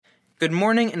Good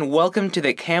morning and welcome to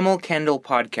the Camel Candle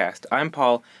Podcast. I'm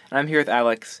Paul, and I'm here with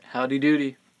Alex. Howdy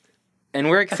doody. And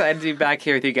we're excited to be back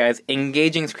here with you guys,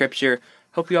 engaging Scripture.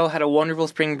 Hope you all had a wonderful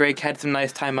spring break, had some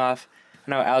nice time off.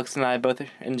 I know Alex and I both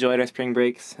enjoyed our spring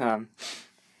breaks. There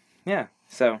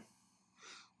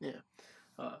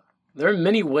are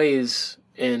many ways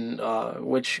in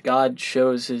which God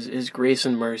shows his grace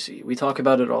and mercy. We talk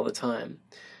about it all the time.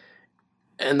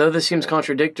 And though this seems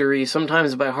contradictory,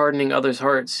 sometimes by hardening others'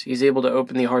 hearts, he's able to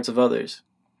open the hearts of others.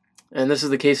 And this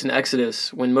is the case in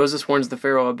Exodus, when Moses warns the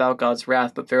Pharaoh about God's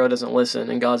wrath, but Pharaoh doesn't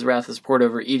listen, and God's wrath is poured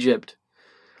over Egypt.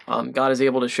 God is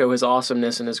able to show his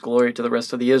awesomeness and his glory to the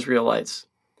rest of the Israelites.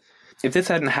 if this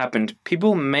hadn't happened,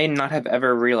 people may not have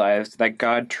ever realized that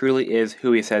God truly is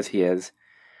who he says he is.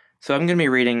 So I'm going to be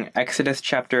reading Exodus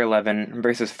chapter 11,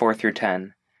 verses 4 through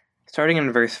 10. Starting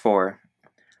in verse 4.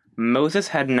 Moses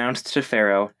had announced to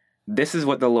Pharaoh, "This is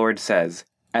what the Lord says.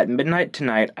 At midnight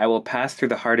tonight I will pass through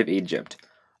the heart of Egypt.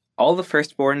 All the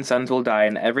firstborn sons will die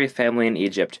in every family in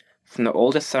Egypt, from the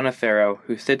oldest son of Pharaoh,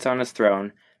 who sits on his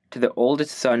throne, to the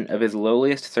oldest son of his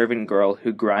lowliest servant girl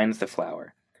who grinds the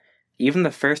flour. Even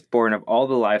the firstborn of all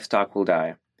the livestock will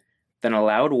die. Then a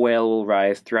loud wail will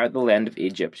rise throughout the land of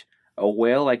Egypt, a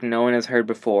wail like no one has heard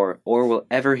before or will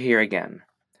ever hear again.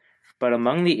 But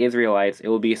among the Israelites it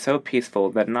will be so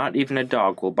peaceful that not even a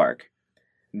dog will bark.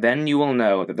 Then you will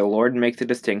know that the Lord makes a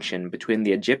distinction between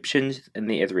the Egyptians and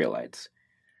the Israelites.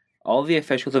 All the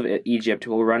officials of Egypt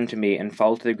will run to me and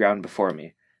fall to the ground before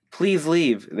me. 'Please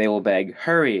leave,' they will beg.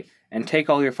 'Hurry, and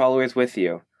take all your followers with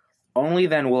you. Only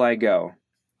then will I go.'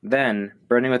 Then,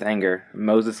 burning with anger,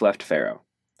 Moses left Pharaoh.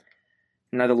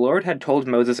 Now the Lord had told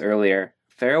Moses earlier,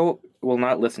 'Pharaoh will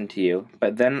not listen to you,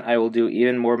 but then I will do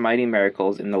even more mighty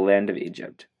miracles in the land of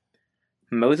Egypt.'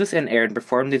 Moses and Aaron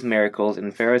performed these miracles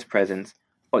in Pharaoh's presence,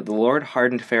 but the Lord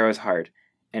hardened Pharaoh's heart,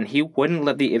 and he wouldn't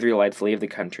let the Israelites leave the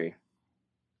country."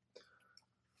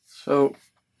 So,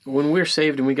 when we're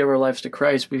saved and we give our lives to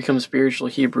Christ, we become spiritual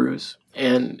Hebrews.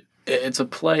 And it's a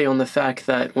play on the fact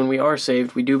that when we are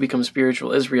saved, we do become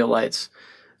spiritual Israelites.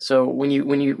 So when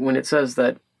it says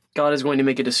that God is going to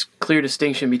make a clear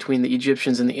distinction between the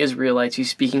Egyptians and the Israelites,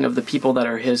 he's speaking of the people that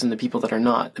are his and the people that are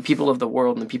not, the people of the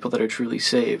world and the people that are truly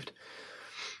saved.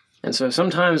 And so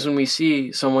sometimes when we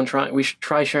see someone we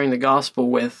try sharing the gospel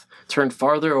with, turn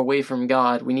farther away from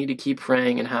God, we need to keep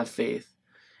praying and have faith.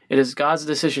 It is God's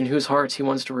decision whose hearts he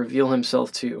wants to reveal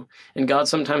himself to, and God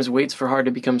sometimes waits for heart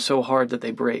to become so hard that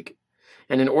they break.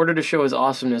 And in order to show his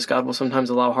awesomeness, God will sometimes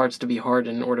allow hearts to be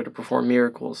hardened in order to perform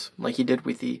miracles, like he did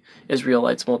with the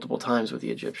Israelites multiple times with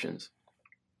the Egyptians.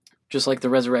 Just like the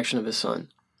resurrection of his son.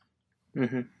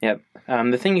 Yep.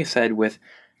 The thing you said with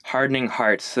hardening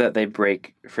hearts so that they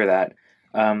break for that,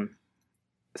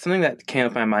 something that came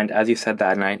up in my mind as you said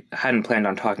that, and I hadn't planned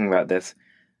on talking about this,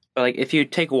 but like if you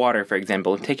take water, for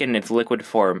example, take it in its liquid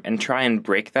form and try and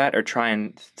break that or try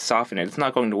and soften it, it's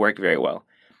not going to work very well.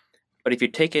 But if you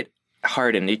take it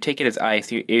hardened, you take it as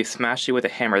ice, you smash it with a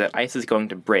hammer, that ice is going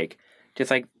to break.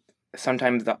 Just like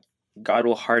sometimes God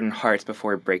will harden hearts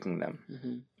before breaking them.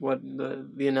 Mm-hmm. What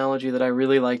the analogy that I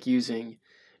really like using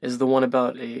is the one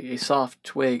about a soft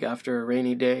twig after a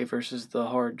rainy day versus the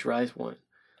hard, dry one.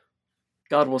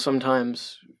 God will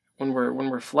sometimes, when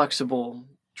we're flexible,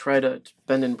 try to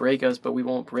bend and break us, but we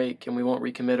won't break and we won't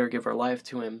recommit or give our life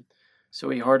to him. So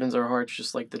he hardens our hearts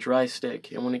just like the dry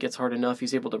stick, and when it gets hard enough,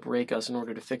 he's able to break us in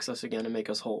order to fix us again and make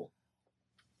us whole.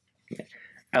 Yeah.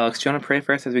 Alex, do you want to pray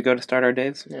for us as we go to start our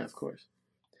days? Yeah, of course.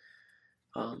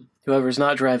 Whoever's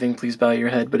not driving, please bow your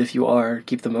head, but if you are,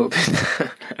 keep them open.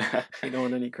 You don't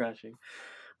want any crashing.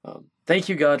 Thank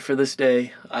you, God, for this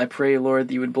day. I pray, Lord,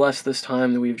 that you would bless this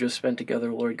time that we've just spent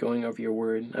together, Lord, going over your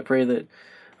word. I pray that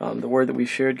the word that we've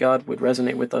shared, God, would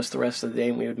resonate with us the rest of the day,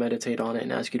 and we would meditate on it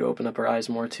and ask you to open up our eyes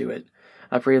more to it.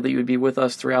 I pray that you would be with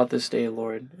us throughout this day,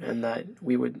 Lord, and that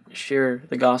we would share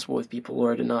the gospel with people,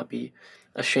 Lord, and not be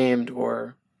ashamed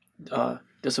or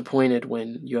disappointed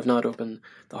when you have not opened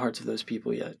the hearts of those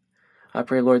people yet. I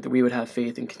pray, Lord, that we would have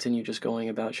faith and continue just going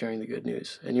about sharing the good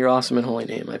news. In your awesome and holy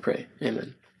name, I pray.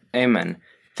 Amen. Amen.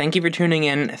 Thank you for tuning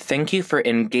in. Thank you for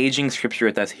engaging Scripture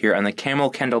with us here on the Camel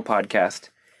Candle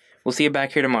Podcast. We'll see you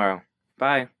back here tomorrow.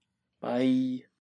 Bye. Bye.